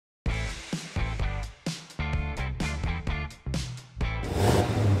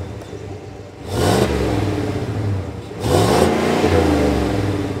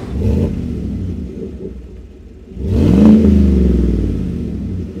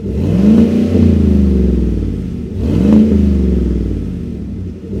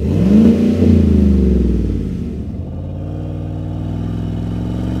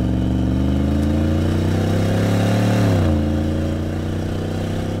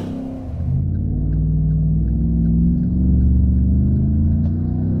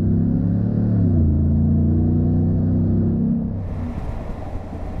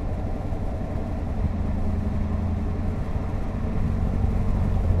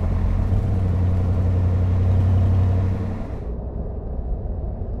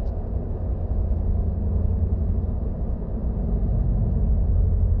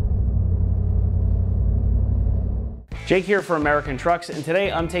Jake here for American Trucks, and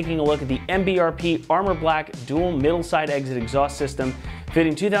today I'm taking a look at the MBRP Armor Black dual middle side exit exhaust system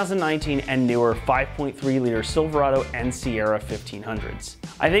fitting 2019 and newer 5.3-liter Silverado and Sierra 1500s.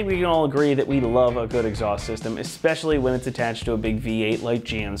 I think we can all agree that we love a good exhaust system, especially when it's attached to a big V8 like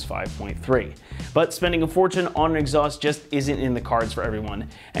GM's 5.3. But spending a fortune on an exhaust just isn't in the cards for everyone,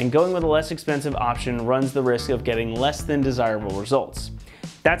 and going with a less expensive option runs the risk of getting less than desirable results.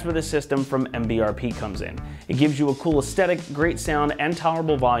 That's where the system from MBRP comes in. It gives you a cool aesthetic, great sound, and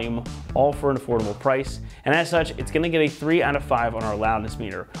tolerable volume, all for an affordable price. And as such, it's gonna get a 3 out of 5 on our loudness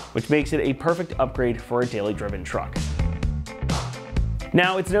meter, which makes it a perfect upgrade for a daily driven truck.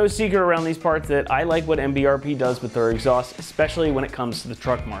 Now, it's no secret around these parts that I like what MBRP does with their exhaust, especially when it comes to the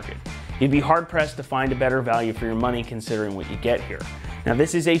truck market. You'd be hard pressed to find a better value for your money considering what you get here. Now,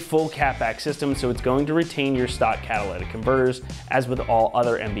 this is a full catback system, so it's going to retain your stock catalytic converters, as with all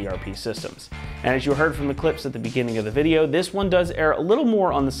other MBRP systems. And as you heard from the clips at the beginning of the video, this one does err a little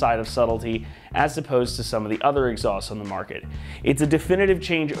more on the side of subtlety as opposed to some of the other exhausts on the market. It's a definitive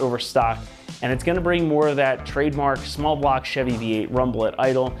change over stock, and it's going to bring more of that trademark small block Chevy V8 rumble at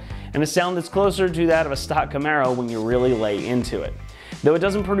idle, and a sound that's closer to that of a stock Camaro when you really lay into it. Though it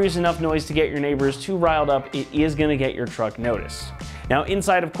doesn't produce enough noise to get your neighbors too riled up, it is going to get your truck noticed. Now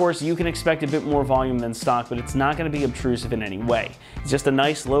inside, of course, you can expect a bit more volume than stock, but it's not going to be obtrusive in any way. It's just a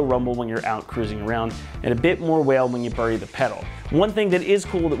nice low rumble when you're out cruising around, and a bit more wail when you bury the pedal. One thing that is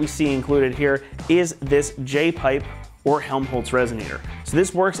cool that we see included here is this J-pipe or Helmholtz resonator. So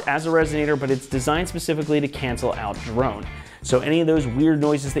this works as a resonator, but it's designed specifically to cancel out drone. So any of those weird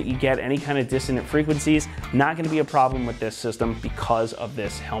noises that you get, any kind of dissonant frequencies, not going to be a problem with this system because of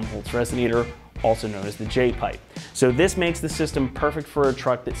this Helmholtz resonator, also known as the J-pipe. So this makes the system perfect for a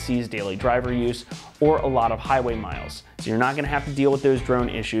truck that sees daily driver use or a lot of highway miles. So you're not going to have to deal with those drone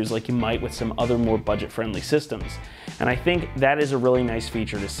issues like you might with some other more budget-friendly systems. And I think that is a really nice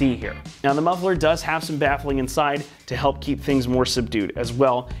feature to see here. Now the muffler does have some baffling inside to help keep things more subdued as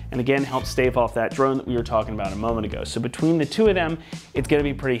well, and again help stave off that drone that we were talking about a moment ago. So between the two of them, it's going to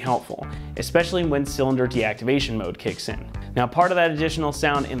be pretty helpful, especially when cylinder deactivation mode kicks in. Now part of that additional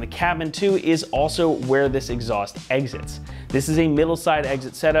sound in the cabin too is also where this exhaust exits. This is a middle side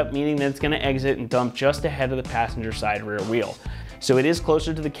exit setup, meaning that it's going to exit and dump just ahead of the passenger side rear wheel. So it is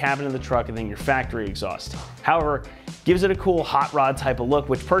closer to the cabin of the truck than your factory exhaust. However, gives it a cool hot rod type of look,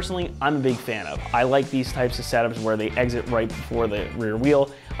 which personally I'm a big fan of. I like these types of setups where they exit right before the rear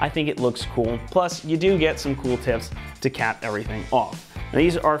wheel. I think it looks cool. Plus, you do get some cool tips to cap everything off. Now,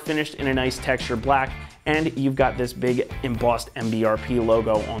 these are finished in a nice texture black, and you've got this big embossed MBRP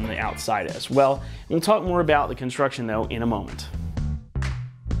logo on the outside as well. We'll talk more about the construction though in a moment.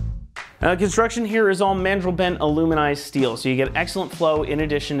 Now, the construction here is all mandrel bent aluminized steel, so you get excellent flow in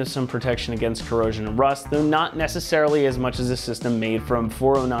addition to some protection against corrosion and rust, though not necessarily as much as a system made from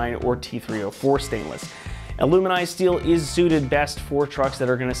 409 or T304 stainless. Aluminized steel is suited best for trucks that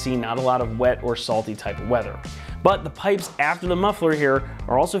are going to see not a lot of wet or salty type of weather. But the pipes after the muffler here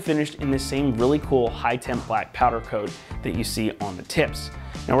are also finished in this same really cool high temp black powder coat that you see on the tips.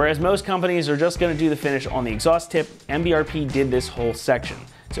 Now, whereas most companies are just going to do the finish on the exhaust tip, MBRP did this whole section.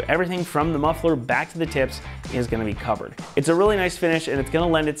 So everything from the muffler back to the tips is going to be covered. It's a really nice finish, and it's going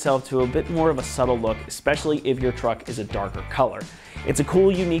to lend itself to a bit more of a subtle look, especially if your truck is a darker color. It's a cool,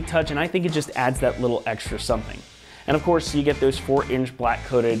 unique touch, and I think it just adds that little extra something. And of course, you get those 4-inch black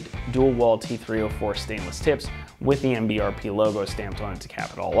coated dual wall T304 stainless tips with the MBRP logo stamped on it to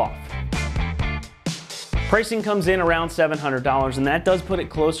cap it all off. Pricing comes in around $700, and that does put it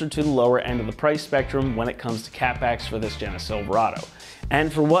closer to the lower end of the price spectrum when it comes to catbacks for this gen of Silverado.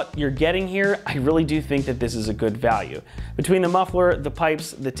 And for what you're getting here, I really do think that this is a good value. Between the muffler, the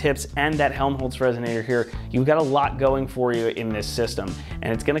pipes, the tips, and that Helmholtz resonator here, you've got a lot going for you in this system,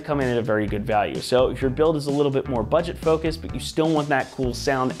 and it's going to come in at a very good value. So if your build is a little bit more budget focused, but you still want that cool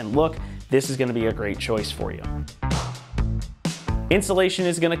sound and look, this is going to be a great choice for you. Installation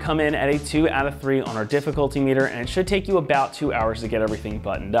is going to come in at a 2 out of 3 on our difficulty meter, and it should take you about 2 hours to get everything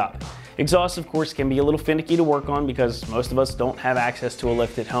buttoned up. Exhaust, of course, can be a little finicky to work on because most of us don't have access to a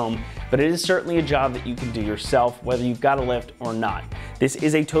lift at home, but it is certainly a job that you can do yourself, whether you've got a lift or not. This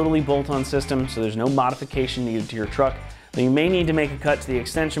is a totally bolt-on system, so there's no modification needed to your truck, though you may need to make a cut to the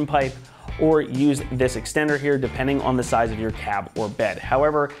extension pipe or use this extender here depending on the size of your cab or bed.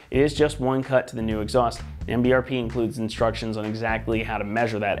 However, it is just one cut to the new exhaust. MBRP includes instructions on exactly how to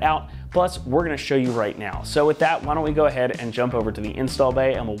measure that out, plus we're going to show you right now. So with that, why don't we go ahead and jump over to the install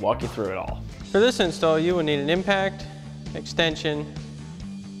bay and we'll walk you through it all. For this install, you will need an impact, extension,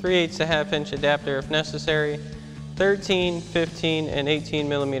 3/8 to 1/2 inch adapter if necessary, 13, 15, and 18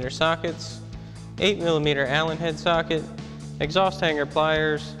 millimeter sockets, 8mm Allen head socket, exhaust hanger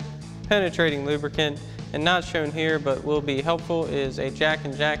pliers, penetrating lubricant, and not shown here but will be helpful is a jack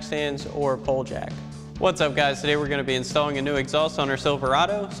and jack stands or pole jack. What's up guys, today we're going to be installing a new exhaust on our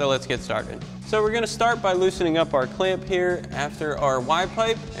Silverado, so let's get started. So we're going to start by loosening up our clamp here after our Y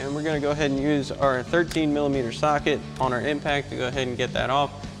pipe, and we're going to go ahead and use our 13mm socket on our impact to go ahead and get that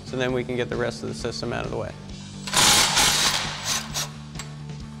off, so then we can get the rest of the system out of the way.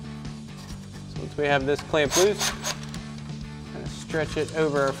 So once we have this clamp loose, kind of stretch it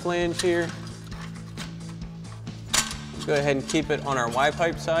over our flange here. Go ahead and keep it on our Y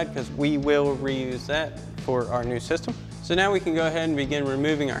pipe side because we will reuse that for our new system. So now we can go ahead and begin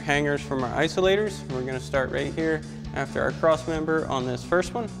removing our hangers from our isolators. We're going to start right here after our cross member on this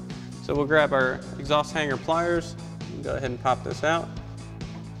first one. So we'll grab our exhaust hanger pliers and go ahead and pop this out.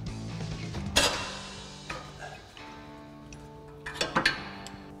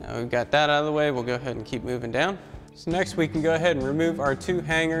 Now we've got that out of the way, we'll go ahead and keep moving down. So next we can go ahead and remove our two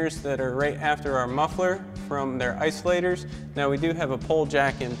hangers that are right after our muffler from their isolators. Now we do have a pole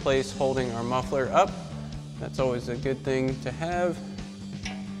jack in place holding our muffler up. That's always a good thing to have.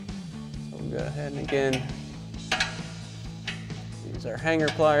 So we'll go ahead and again use our hanger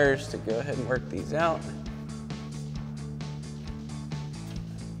pliers to go ahead and work these out.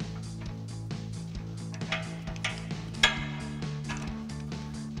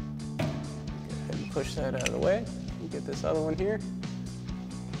 Go ahead and push that out of the way. Get this other one here.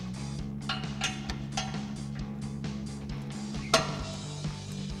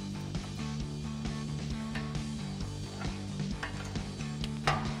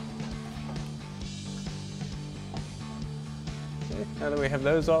 Okay, now that we have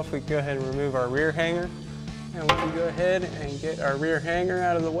those off, we can go ahead and remove our rear hanger. And we can go ahead and get our rear hanger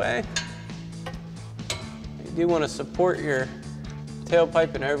out of the way. You do want to support your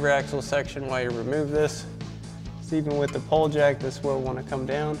tailpipe and over axle section while you remove this. Even with the pole jack, this will want to come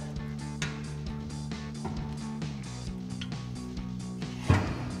down.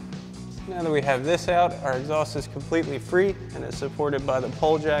 Now that we have this out, our exhaust is completely free and is supported by the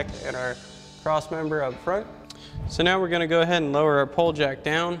pole jack and our cross member up front. So now we're going to go ahead and lower our pole jack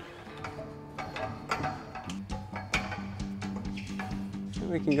down. So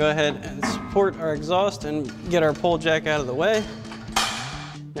we can go ahead and support our exhaust and get our pole jack out of the way.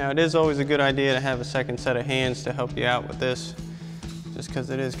 Now it is always a good idea to have a second set of hands to help you out with this, just because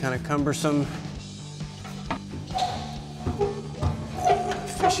it is kind of cumbersome.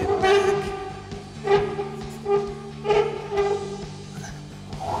 Fish it back.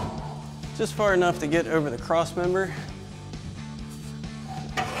 Just far enough to get over the cross member.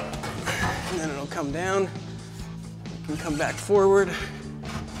 And then it'll come down. You can come back forward.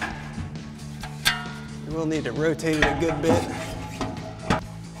 You will need to rotate it a good bit.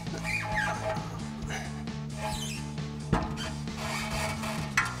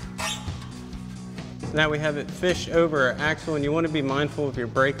 Now we have it fish over our axle, and you want to be mindful of your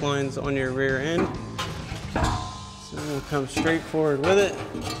brake lines on your rear end. So we'll come straight forward with it.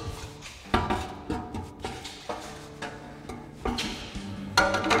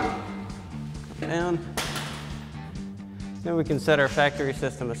 Down. Then we can set our factory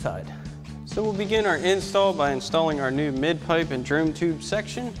system aside. So we'll begin our install by installing our new mid-pipe and drum tube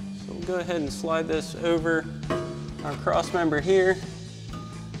section. So we'll go ahead and slide this over our cross member here.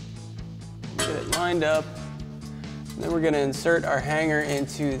 Get it lined up. And then we're going to insert our hanger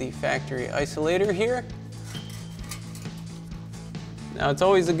into the factory isolator here. Now it's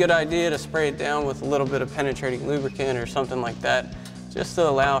always a good idea to spray it down with a little bit of penetrating lubricant or something like that, just to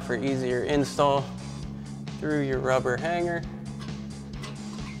allow for easier install through your rubber hanger.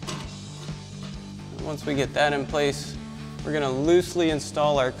 And once we get that in place, we're going to loosely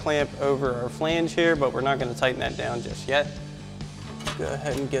install our clamp over our flange here, but we're not going to tighten that down just yet. Go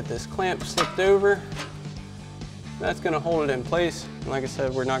ahead and get this clamp slipped over. That's going to hold it in place. And like I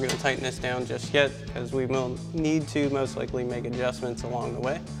said, we're not going to tighten this down just yet because we will need to most likely make adjustments along the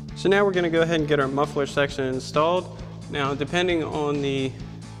way. So now we're going to go ahead and get our muffler section installed. Now, depending on the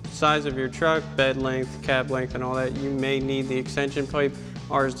size of your truck, bed length, cab length, and all that, you may need the extension pipe.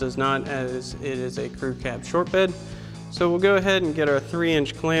 Ours does not, as it is a crew cab short bed. So we'll go ahead and get our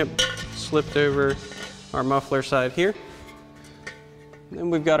 3-inch clamp slipped over our muffler side here. Then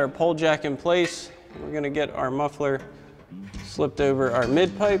we've got our pole jack in place. We're going to get our muffler slipped over our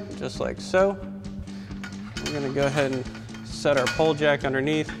mid pipe, just like so. We're going to go ahead and set our pole jack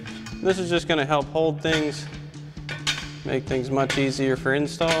underneath. This is just going to help hold things, make things much easier for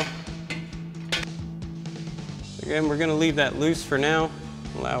install. Again, we're going to leave that loose for now,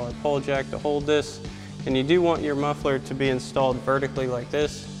 allow our pole jack to hold this. And you do want your muffler to be installed vertically like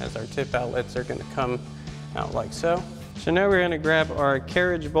this, as our tip outlets are going to come out like so. So now we're going to grab our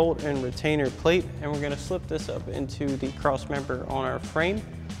carriage bolt and retainer plate, and we're going to slip this up into the cross member on our frame.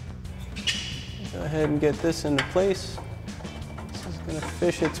 Go ahead and get this into place. This is going to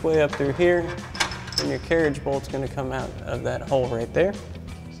fish its way up through here, and your carriage bolt's going to come out of that hole right there.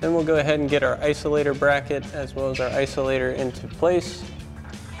 So then we'll go ahead and get our isolator bracket as well as our isolator into place.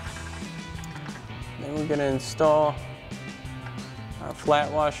 Then we're going to install our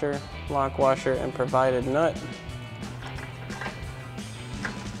flat washer, lock washer, and provided nut.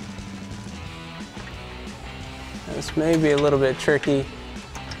 This may be a little bit tricky.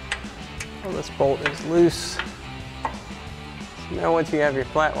 Well, this bolt is loose. So now once you have your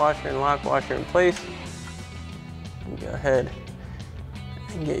flat washer and lock washer in place, you go ahead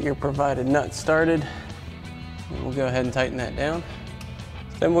and get your provided nut started. And we'll go ahead and tighten that down.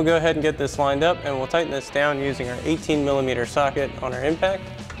 Then we'll go ahead and get this lined up, and we'll tighten this down using our 18mm socket on our impact.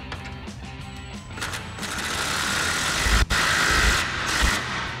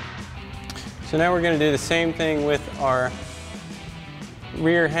 So now we're going to do the same thing with our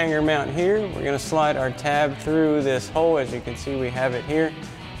rear hanger mount here. We're going to slide our tab through this hole. As you can see, we have it here,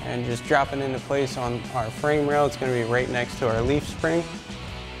 and just drop it into place on our frame rail. It's going to be right next to our leaf spring.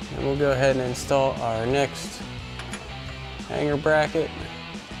 And we'll go ahead and install our next hanger bracket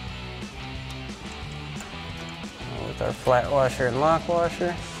with our flat washer and lock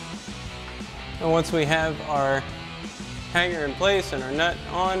washer. And once we have our hanger in place and our nut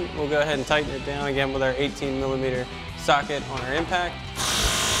on, we'll go ahead and tighten it down again with our 18mm socket on our impact.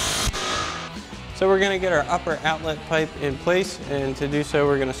 So we're going to get our upper outlet pipe in place, and to do so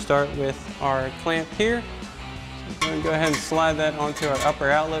we're going to start with our clamp here. So we're going to go ahead and slide that onto our upper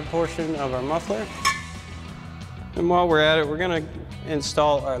outlet portion of our muffler. And while we're at it, we're going to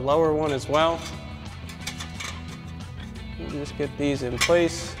install our lower one as well. We'll just get these in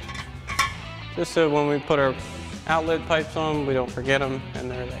place, just so when we put our outlet pipes on, we don't forget them, and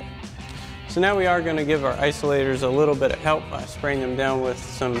they're there. So now we are going to give our isolators a little bit of help by spraying them down with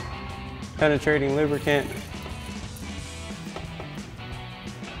some penetrating lubricant.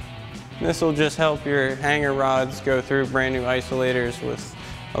 This will just help your hanger rods go through brand new isolators with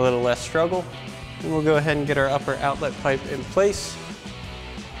a little less struggle. And we'll go ahead and get our upper outlet pipe in place.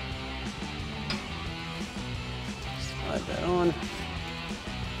 Slide that on.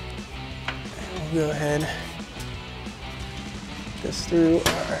 And we'll go ahead this through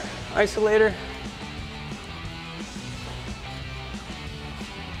our isolator.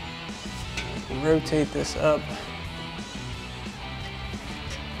 Rotate this up.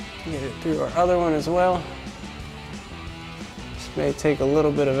 Get it through our other one as well. This may take a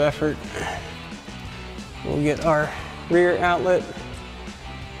little bit of effort. We'll get our rear outlet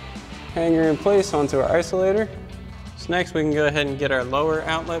hanger in place onto our isolator. So next we can go ahead and get our lower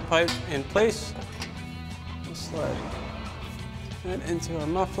outlet pipe in place. We'll slide that into our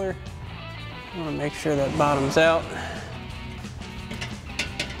muffler. I want to make sure that bottoms out.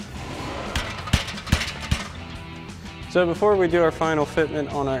 So before we do our final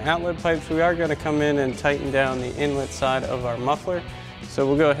fitment on our outlet pipes, we are going to come in and tighten down the inlet side of our muffler. So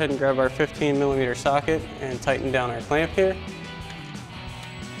we'll go ahead and grab our 15mm socket and tighten down our clamp here.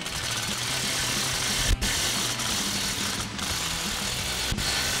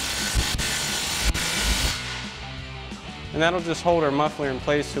 And that'll just hold our muffler in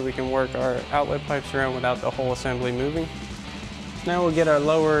place so we can work our outlet pipes around without the whole assembly moving. So now we'll get our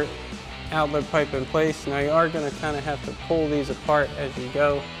lower outlet pipe in place. Now you are going to kind of have to pull these apart as you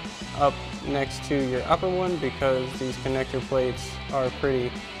go up next to your upper one, because these connector plates are pretty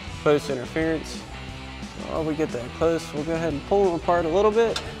close interference. So while we get that close, we'll go ahead and pull them apart a little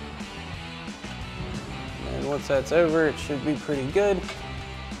bit. And once that's over, it should be pretty good.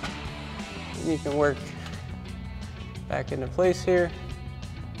 And you can work back into place here.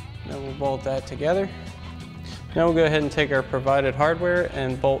 Then we'll bolt that together. Now we'll go ahead and take our provided hardware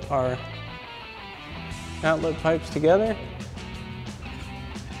and bolt our outlet pipes together.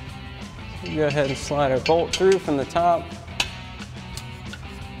 We'll go ahead and slide our bolt through from the top.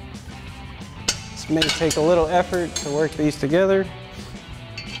 This may take a little effort to work these together.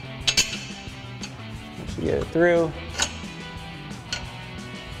 Once you get it through,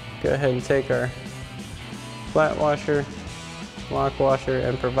 go ahead and take our flat washer, lock washer,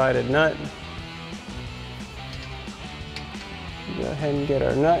 and provided nut. Go ahead and get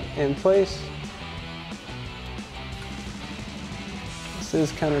our nut in place. This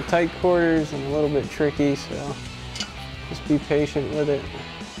is kind of tight quarters and a little bit tricky, so just be patient with it.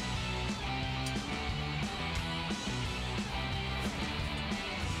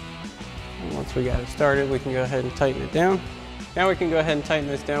 And once Once we got it started, we can go ahead and tighten it down. Now we can go ahead and tighten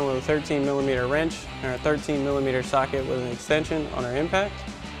this down with a 13mm wrench and our 13mm socket with an extension on our impact.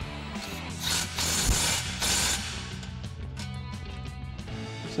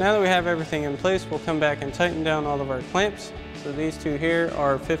 So now that we have everything in place, we'll come back and tighten down all of our clamps. So these two here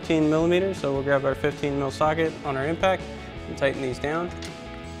are 15mm, so we'll grab our 15mm socket on our impact and tighten these down.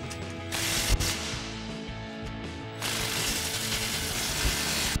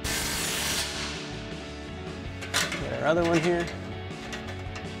 Get our other one here,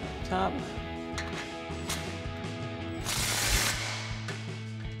 top.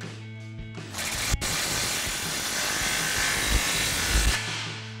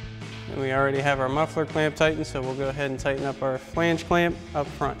 And we already have our muffler clamp tightened, so we'll go ahead and tighten up our flange clamp up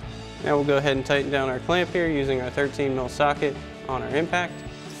front. Now we'll go ahead and tighten down our clamp here using our 13mm socket on our impact.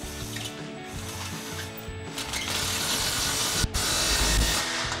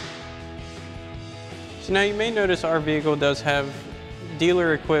 So now you may notice our vehicle does have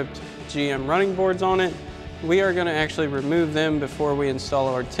dealer-equipped GM running boards on it. We are going to actually remove them before we install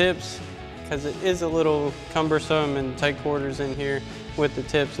our tips, because it is a little cumbersome and tight quarters in here with the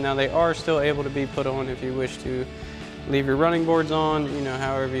tips. Now they are still able to be put on if you wish to leave your running boards on, you know,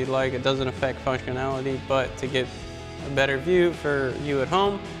 however you'd like. It doesn't affect functionality, but to get a better view for you at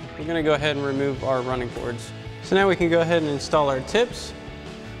home, we're going to go ahead and remove our running boards. So now we can go ahead and install our tips.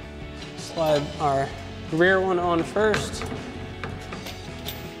 Slide our rear one on first.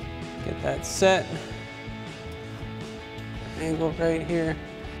 Get that set. Angle right here.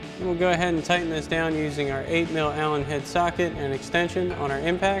 And we'll go ahead and tighten this down using our 8mm Allen head socket and extension on our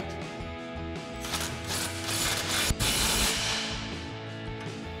impact.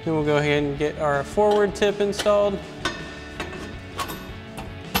 Then we'll go ahead and get our forward tip installed.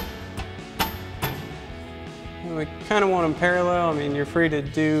 And we kind of want them parallel. I mean, you're free to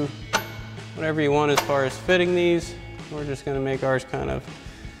do whatever you want as far as fitting these. We're just going to make ours kind of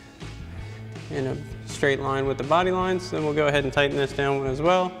in a straight line with the body lines. Then we'll go ahead and tighten this down as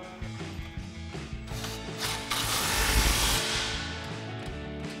well.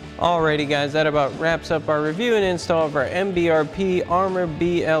 Alrighty guys, that about wraps up our review and install of our MBRP Armor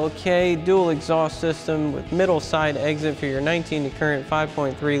BLK dual exhaust system with middle side exit for your 19 to current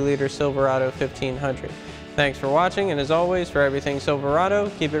 5.3 liter Silverado 1500. Thanks for watching, and as always, for everything Silverado,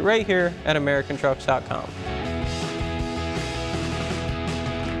 keep it right here at AmericanTrucks.com.